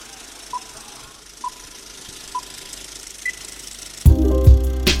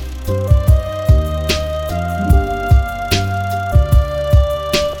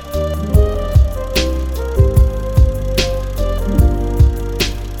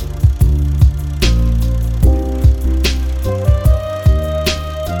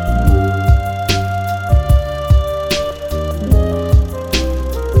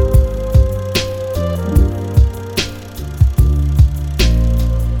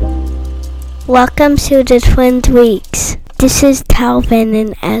Welcome to the Twin Weeks. This is Calvin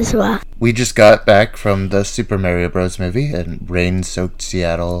and Ezra. We just got back from the Super Mario Bros. Movie in rain-soaked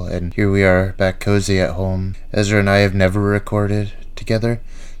Seattle, and here we are back cozy at home. Ezra and I have never recorded together.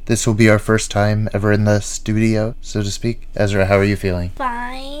 This will be our first time ever in the studio, so to speak. Ezra, how are you feeling?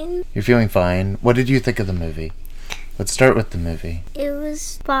 Fine. You're feeling fine. What did you think of the movie? Let's start with the movie. It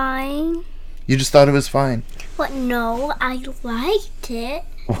was fine. You just thought it was fine? But no, I liked it.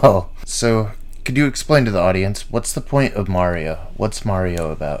 Well, so could you explain to the audience, what's the point of Mario? What's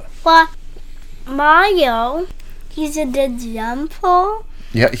Mario about? Well, Mario, he's a good jumper.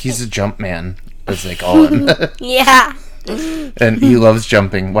 Yeah, he's a jump man, as they call him. Yeah. And he loves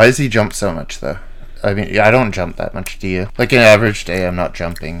jumping. Why does he jump so much, though? I mean, I don't jump that much, do you? Like an average day, I'm not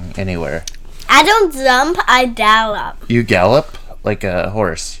jumping anywhere. I don't jump, I gallop. You gallop? Like a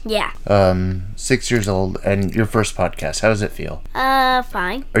horse? Yeah. 6 years old, and your first podcast, how does it feel?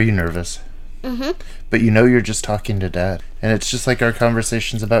 Fine. Are you nervous? Mm-hmm. But you know you're just talking to Dad. And it's just like our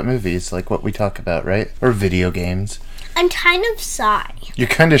conversations about movies, like what we talk about, right? Or video games. I'm kind of shy. You're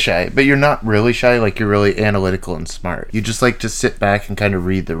kind of shy, but you're not really shy, like you're really analytical and smart. You just like to sit back and kind of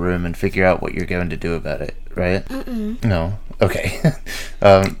read the room and figure out what you're going to do about it, right? Mm-mm. No? Okay.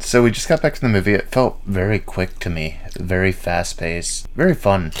 So we just got back to the movie. It felt very quick to me. Very fast-paced. Very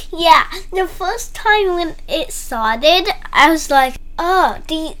fun. Yeah, the first time when it started, I was like,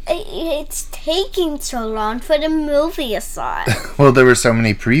 it's taking so long for the movie to start. Well, there were so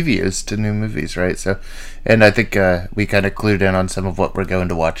many previews to new movies, right? And I think we kind of clued in on some of what we're going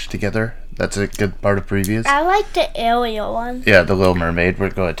to watch together. That's a good part of previews. I like the Ariel one. Yeah, The Little Mermaid. We're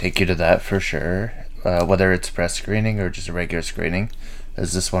going to take you to that for sure. Whether it's press screening or just a regular screening,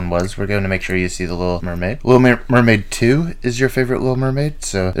 as this one was, we're going to make sure you see The Little Mermaid. Little Mermaid 2 is your favorite Little Mermaid,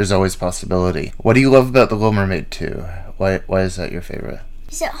 so there's always possibility. What do you love about The Little Mermaid 2? Why is that your favorite?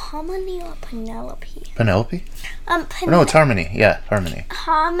 Is it Harmony or Penelope? Penelope? No, it's Harmony. Yeah, Harmony.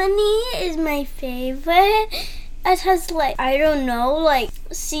 Harmony is my favorite. It has, I don't know,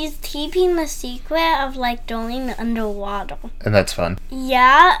 she's keeping the secret of, going underwater. And that's fun.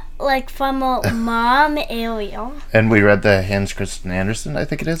 Yeah, from a mom, Ariel. And we read the Hans Christian Andersen, I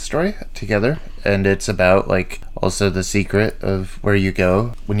think it is, story together. And it's about, also the secret of where you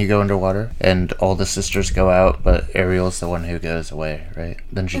go when you go underwater. And all the sisters go out, but Ariel's the one who goes away, right?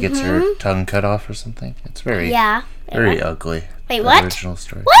 Then she gets her tongue cut off or something. It's very ugly. Wait, what? Original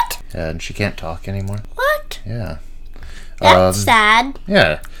story. What? Yeah, and she can't talk anymore. What? Yeah. That's sad.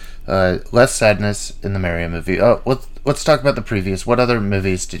 Yeah. Less sadness in the Mario movie. Oh, let's talk about the previous. What other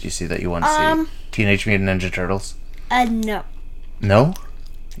movies did you see that you want to see? Teenage Mutant Ninja Turtles? No. No?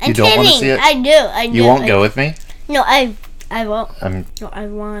 I'm don't want to see it? I do. You won't go with me? No, I won't. No, I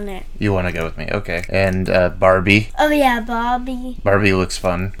want it. You want to go with me? Okay. And Barbie? Oh yeah, Barbie. Barbie looks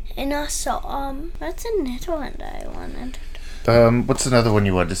fun. And also, what's another one that I wanted? What's another one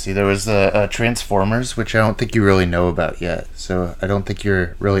you wanted to see? There was Transformers, which I don't think you really know about yet. So I don't think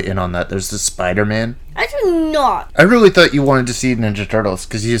you're really in on that. There's the Spider-Man. I do not. I really thought you wanted to see Ninja Turtles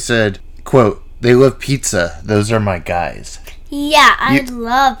because you said, quote, "They love pizza. Those are my guys." Yeah, I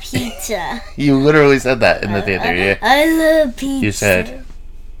love pizza. You literally said that in the theater. Yeah. I love pizza. You said,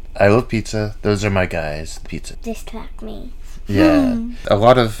 "I love pizza. Those are my guys." Pizza. Distract me. Yeah. A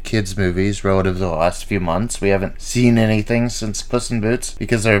lot of kids' movies relative to the last few months. We haven't seen anything since Puss in Boots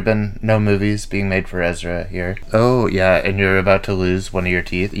because there have been no movies being made for Ezra here. Oh, yeah, and you're about to lose one of your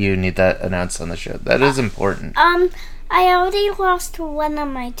teeth. You need that announced on the show. That is important. I already lost one of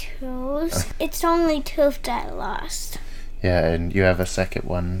my tooth. It's only tooth that I lost. Yeah, and you have a second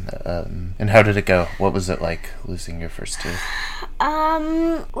one. And how did it go? What was it like losing your first tooth?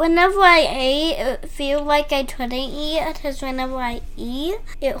 Whenever I ate, it feel like I couldn't eat because whenever I eat,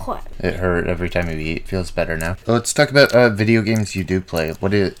 it hurt. It hurt every time you eat. It feels better now. Let's talk about video games you do play.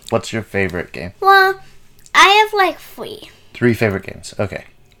 What's your favorite game? Well, I have 3. 3 favorite games. Okay.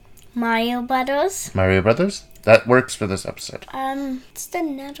 Mario Brothers. Mario Brothers? That works for this episode. It's the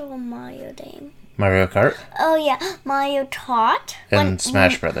another Mario game. Mario Kart? Oh yeah, Mario Kart. And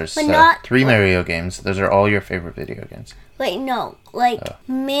Smash Brothers. So 3 Mario games. Those are all your favorite video games. Wait, no.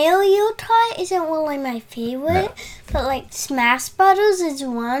 Mario Kart isn't really my favorite. No. But Smash Brothers is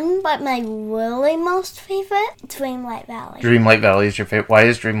one, but my really most favorite, Dreamlight Valley. Dreamlight Valley is your favorite. Why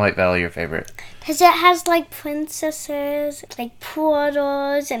is Dreamlight Valley your favorite? Because it has princesses,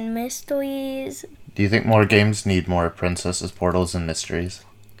 portals and mysteries. Do you think more games need more princesses, portals, and mysteries?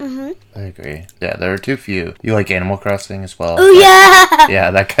 Mm-hmm. I agree. Yeah, there are too few. You like Animal Crossing as well? Oh, yeah!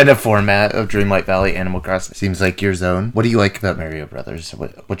 Yeah, that kind of format of Dreamlight Valley, Animal Crossing seems like your zone. What do you like about Mario Brothers?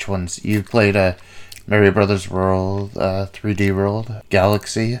 Which ones? You played Mario Brothers World, 3D World,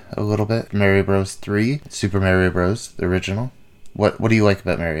 Galaxy a little bit, Mario Bros. 3, Super Mario Bros. The original. What do you like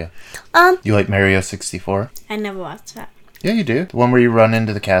about Mario? You like Mario 64? I never watched that. Yeah, you do. The one where you run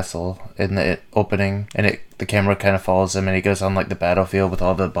into the castle in the opening, and the camera kind of follows him, and he goes on like the battlefield with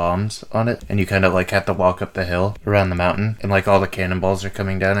all the bombs on it, and you kind of like have to walk up the hill around the mountain, and like all the cannonballs are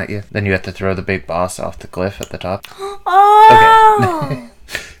coming down at you. Then you have to throw the big boss off the cliff at the top. Oh! Okay.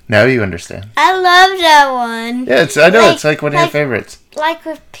 Now you understand. I love that one. Yeah, it's like one of your favorites. Like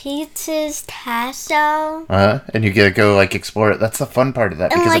with Peach's tassel. And you get to go like explore it. That's the fun part of that,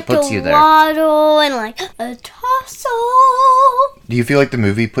 because like it puts you there. Waddle and like a tassel. Do you feel like the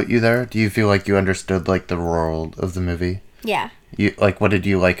movie put you there? Do you feel like you understood like the world of the movie? Yeah. You like, what did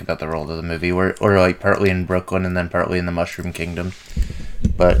you like about the world of the movie? Or like partly in Brooklyn and then partly in the Mushroom Kingdom.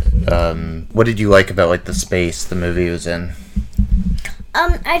 But what did you like about like the space the movie was in?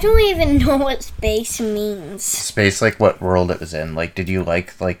 I don't even know what space means. Space, like what world it was in. Like, did you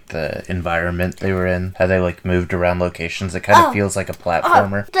like the environment they were in? How they like moved around locations? It kind of feels like a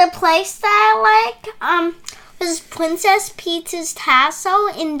platformer. The place that I like, was Princess Peach's tassel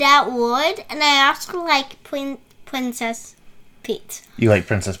in that wood, and I also like Princess Peach. You like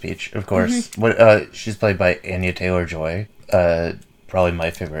Princess Peach, of course. Mm-hmm. What? She's played by Anya Taylor-Joy. Probably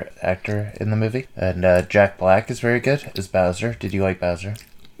my favorite actor in the movie. And Jack Black is very good as Bowser. Did you like Bowser?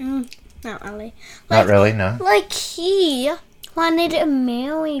 Not really. Not really, no? Like, he wanted to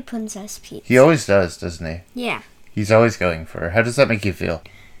marry Princess Peach. He always does, doesn't he? Yeah. He's always going for her. How does that make you feel?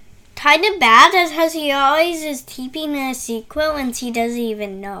 Kind of bad, because he always is keeping a secret and he doesn't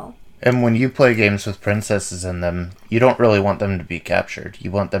even know. And when you play games with princesses in them, you don't really want them to be captured.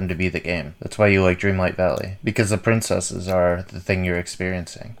 You want them to be the game. That's why you like Dreamlight Valley. Because the princesses are the thing you're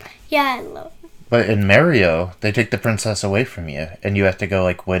experiencing. Yeah, I love them. But in Mario, they take the princess away from you, and you have to go,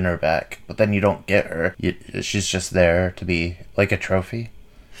 like, win her back. But then you don't get her. She's just there to be, like, a trophy.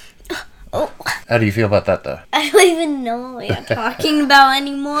 Oh. How do you feel about that, though? I don't even know what you're talking about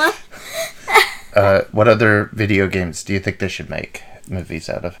anymore. What other video games do you think they should make movies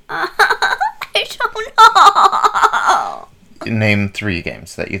out of? I don't know. Name 3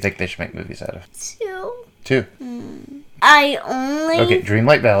 games that you think they should make movies out of. 2. I only... Okay,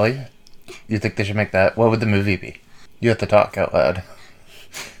 Dreamlight Valley. You think they should make that? What would the movie be? You have to talk out loud.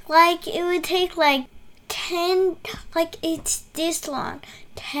 Like, it would take, like, 10... Like, it's this long.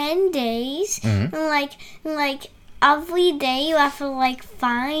 10 days. Mm-hmm. And, like... Every day you have to, like,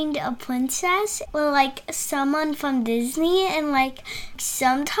 find a princess or, like, someone from Disney, and, like,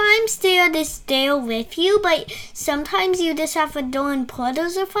 sometimes they are just there with you, but sometimes you just have to go in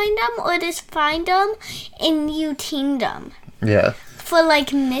portals to find them, or just find them and you team them. Yeah. For,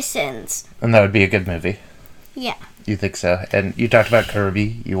 like, missions. And that would be a good movie. Yeah. You think so? And you talked about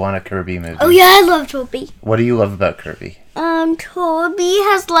Kirby. You want a Kirby movie. Oh, yeah, I love Kirby. What do you love about Kirby? Kirby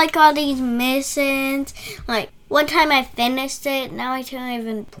has, like, all these missions, like... One time I finished it, now I can't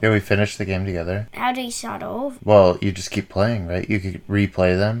even... Yeah, we finished the game together. How do you start over? Well, you just keep playing, right? You could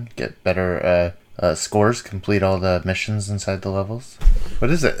replay them, get better scores, complete all the missions inside the levels. What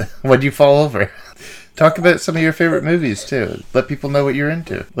is it? Why'd you fall over? Talk about some of your favorite movies, too. Let people know what you're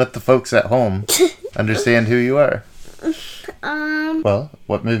into. Let the folks at home understand who you are. Well,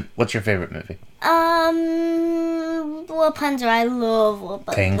 what's your favorite movie? Rapunzel. I love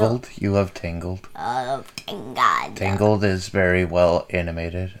Rapunzel. Tangled? You love Tangled? I love Tangled. Tangled is very well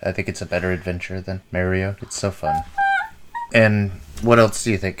animated. I think it's a better adventure than Mario. It's so fun. And what else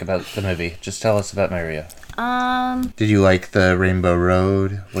do you think about the movie? Just tell us about Mario. Did you like the Rainbow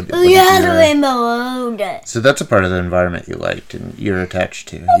Road? The Rainbow Road. So that's a part of the environment you liked and you're attached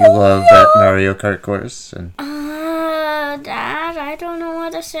to. You love that Mario Kart course and... Dad, I don't know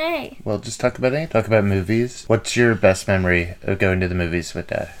what to say. Well, just talk about it. Talk about movies. What's your best memory of going to the movies with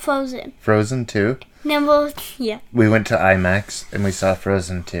Dad? Frozen. Frozen 2? Yeah. We went to IMAX and we saw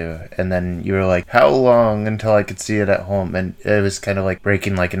Frozen 2, and then you were like, how long until I could see it at home? And it was kind of like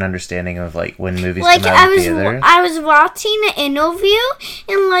breaking like an understanding of like when movies come out in theater. I was watching an interview,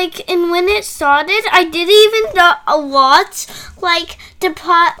 and when it started, I didn't even know a lot, like the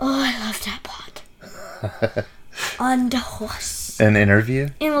part. Oh, I love that part. On the horse. An interview?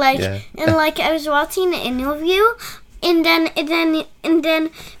 And I was watching an interview, and then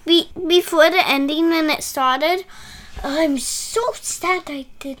before the ending when it started, I'm so sad I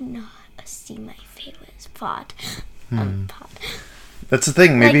did not see my favorite part. That's the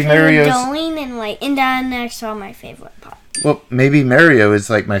thing. Maybe Mario's going and then I saw my favorite part. Well, maybe Mario is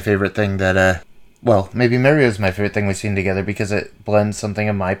like my favorite thing that maybe Mario's my favorite thing we've seen together because it blends something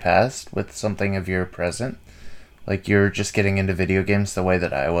of my past with something of your present. Like, you're just getting into video games the way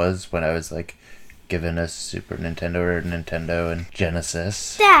that I was when I was, like, given us Super Nintendo or Nintendo and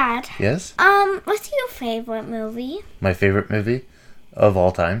Genesis. Dad. Yes? What's your favorite movie? My favorite movie of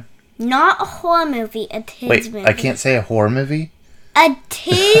all time? Not a horror movie, a kids movie. I can't say a horror movie? A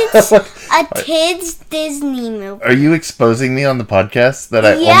kids Disney movie. Are you exposing me on the podcast that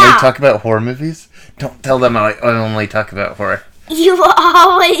I only talk about horror movies? Don't tell them I only talk about horror. You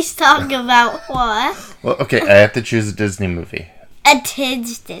always talk about horror. Well, okay, I have to choose a Disney movie. A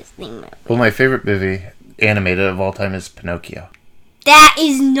kids Disney movie. Well, my favorite movie, animated of all time, is Pinocchio. That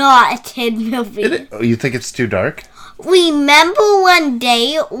is not a kid movie. You think it's too dark? Remember one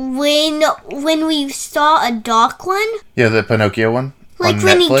day when we saw a dark one? Yeah, the Pinocchio one? Like on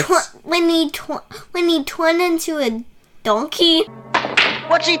when Netflix? when he turned into a donkey?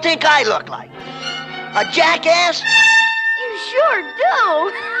 What's he think I look like? A jackass? You sure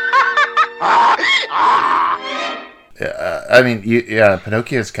do. Yeah, I mean,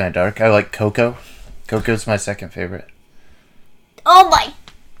 Pinocchio's kind of dark. I like Coco. Coco's my second favorite. Oh my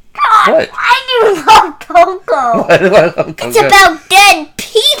God! What? Why do you love Coco? Why do I love Coco? It's about dead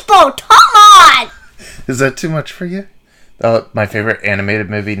people. Come on! Is that too much for you? My favorite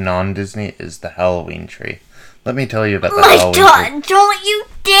animated movie, non-Disney, is The Halloween Tree. Let me tell you about the Halloween Tree. My God! Don't you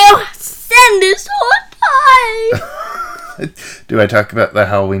dare send this whole time! Do I talk about The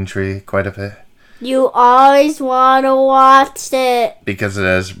Halloween Tree quite a bit? You always want to watch it. Because it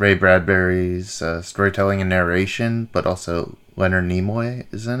has Ray Bradbury's storytelling and narration, but also Leonard Nimoy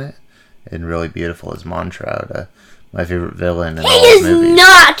is in it. And really beautiful is Montrout, my favorite villain in all He movies. is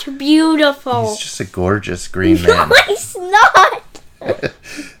not beautiful. He's just a gorgeous green man. No, he's not.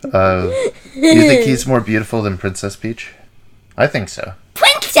 You think he's more beautiful than Princess Peach? I think so.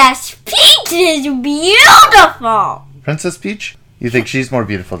 Princess Peach is beautiful. Princess Peach? You think she's more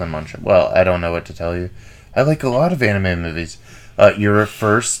beautiful than Montrout? Well, I don't know what to tell you. I like a lot of anime movies. Your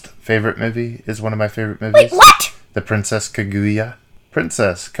first favorite movie is one of my favorite movies. Wait, what? The Princess Kaguya.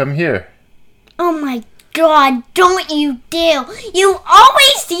 Princess, come here. Oh my God, don't you dare. You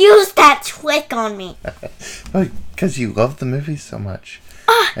always use that trick on me. Because you love the movie so much.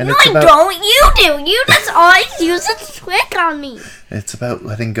 No, I don't. You do. You just always use a trick on me. It's about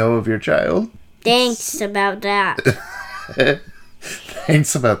letting go of your child. Thanks about that.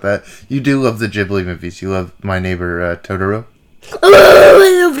 Thanks about that. You do love the Ghibli movies. You love My Neighbor Totoro. Oh,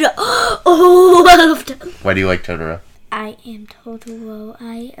 I love that. Oh, I love that. Why do you like Totoro? I am Totoro.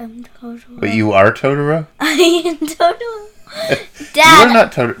 I am Totoro. But you are Totoro? I am Totoro. Dad, you are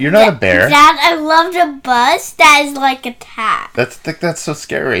not Totoro. You're not a bear. Dad, I love the bus that is like a cat. That's so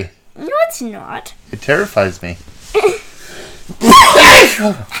scary. No, it's not. It terrifies me.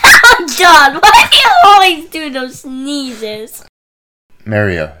 Oh, John, why do you always do those sneezes?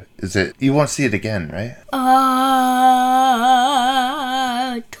 Mario, is it? You won't see it again, right?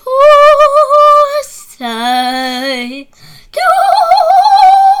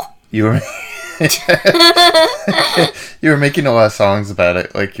 You were you were making a lot of songs about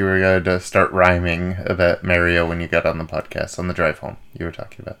it, like you were going to start rhyming about Mario when you got on the podcast on the drive home. You were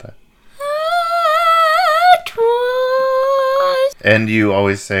talking about that. And you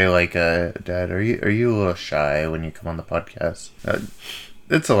always say, like, Dad, are you a little shy when you come on the podcast?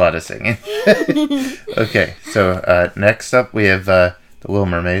 It's a lot of singing. Okay, so next up we have The Little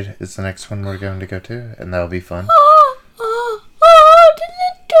Mermaid is the next one we're going to go to, and that'll be fun. The Little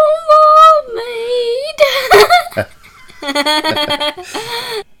Mermaid.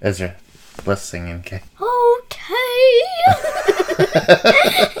 Ezra, less singing, okay?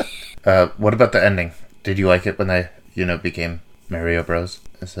 Okay. What about the ending? Did you like it when they, became Mario Bros?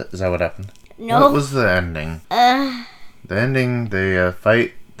 Is that what happened? No. What was the ending? The ending, they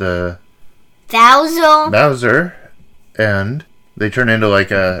fight the Bowser, and they turn into like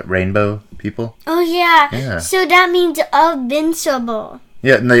a rainbow people. Oh yeah. Yeah. So that means invincible.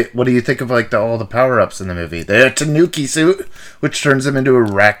 Yeah, and what do you think of like all the power-ups in the movie? They have a Tanuki suit, which turns them into a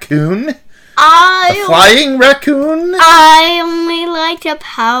raccoon. A flying raccoon. I only like to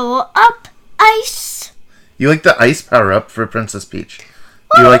power up ice. You like the ice power-up for Princess Peach.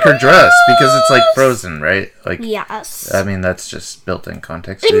 You like her dress because it's like frozen, right? Like, yes. I mean, that's just built-in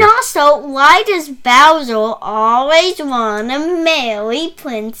context. And also, why does Bowser always want to marry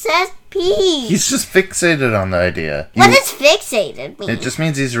Princess Peach? He's just fixated on the idea. What does fixated mean? It just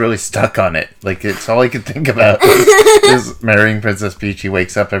means he's really stuck on it. Like, it's all he can think about is marrying Princess Peach. He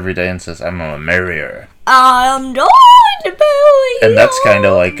wakes up every day and says, I'm gonna marry her. I'm going to marry you. And that's kind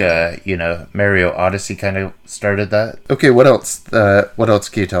of like, Mario Odyssey kind of started that. Okay, what else? What else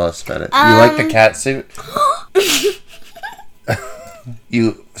can you tell us about it? You like the cat suit?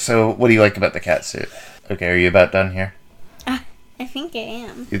 So, what do you like about the cat suit? Okay, are you about done here? I think I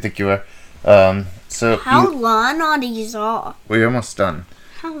am. You think you are? So How long are these all? we're almost done.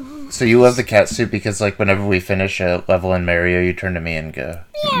 How long? So you love the cat suit because, like, whenever we finish a level in Mario, you turn to me and go,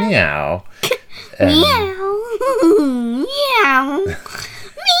 meow. And Meow. Meow. Meow.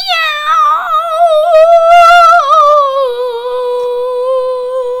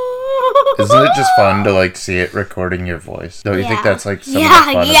 isn't it just fun to, like, see it recording your voice? Don't you think that's, like, some of the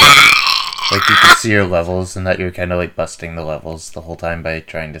fun of it? Like, you can see your levels and that you're kind of, like, busting the levels the whole time by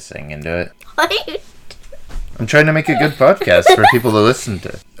trying to sing into it. I'm trying to make a good podcast for people to listen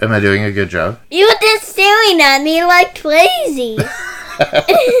to. Am I doing a good job? You were just staring at me like crazy. No,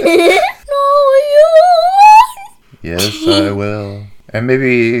 you won't. Yes, I will. And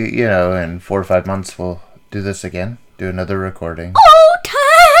maybe, you know, in 4 or 5 months we'll do this again. Do another recording. Okay.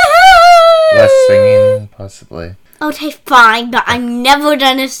 Less singing, possibly. Okay, fine, but I'm never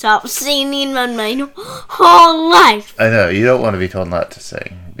gonna stop singing in my whole life. I know, you don't want to be told not to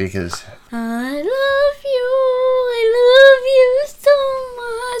sing, because... I love you so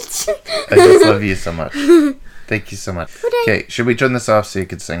much. I just love you so much. Thank you so much. Okay, should we turn this off so you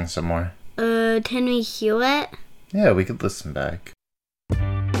could sing some more? Can we hear it? Yeah, we could listen back.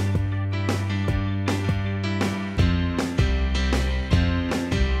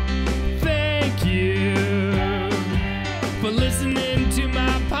 Thank you for listening to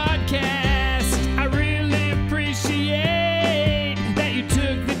my podcast. I really appreciate that you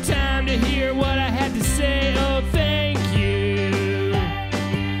took the time to hear what I had to say. Oh, thank you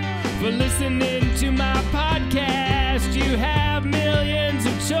for listening to my podcast. You have millions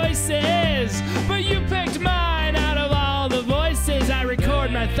of choices, but you picked mine out of all the voices. I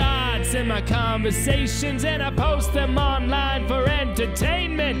record my thoughts and my conversations, and I post them online for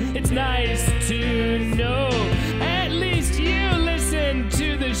entertainment. It's nice to know at least you listen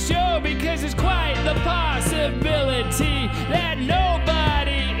to the show, because it's quite the possibility that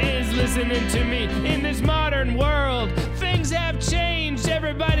nobody is listening to me in this modern world. Things have changed,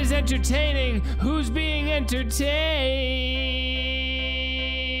 everybody's entertaining. Who's being entertained?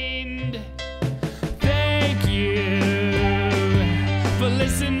 Thank you for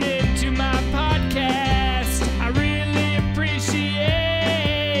listening to my podcast. I really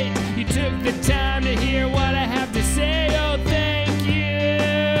appreciate you took the time to hear what I have to say. Oh, thank you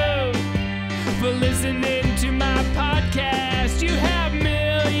for listening to my podcast. You have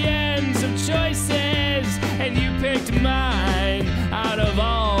millions of choices, and you picked mine out of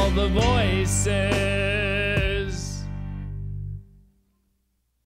all the voices.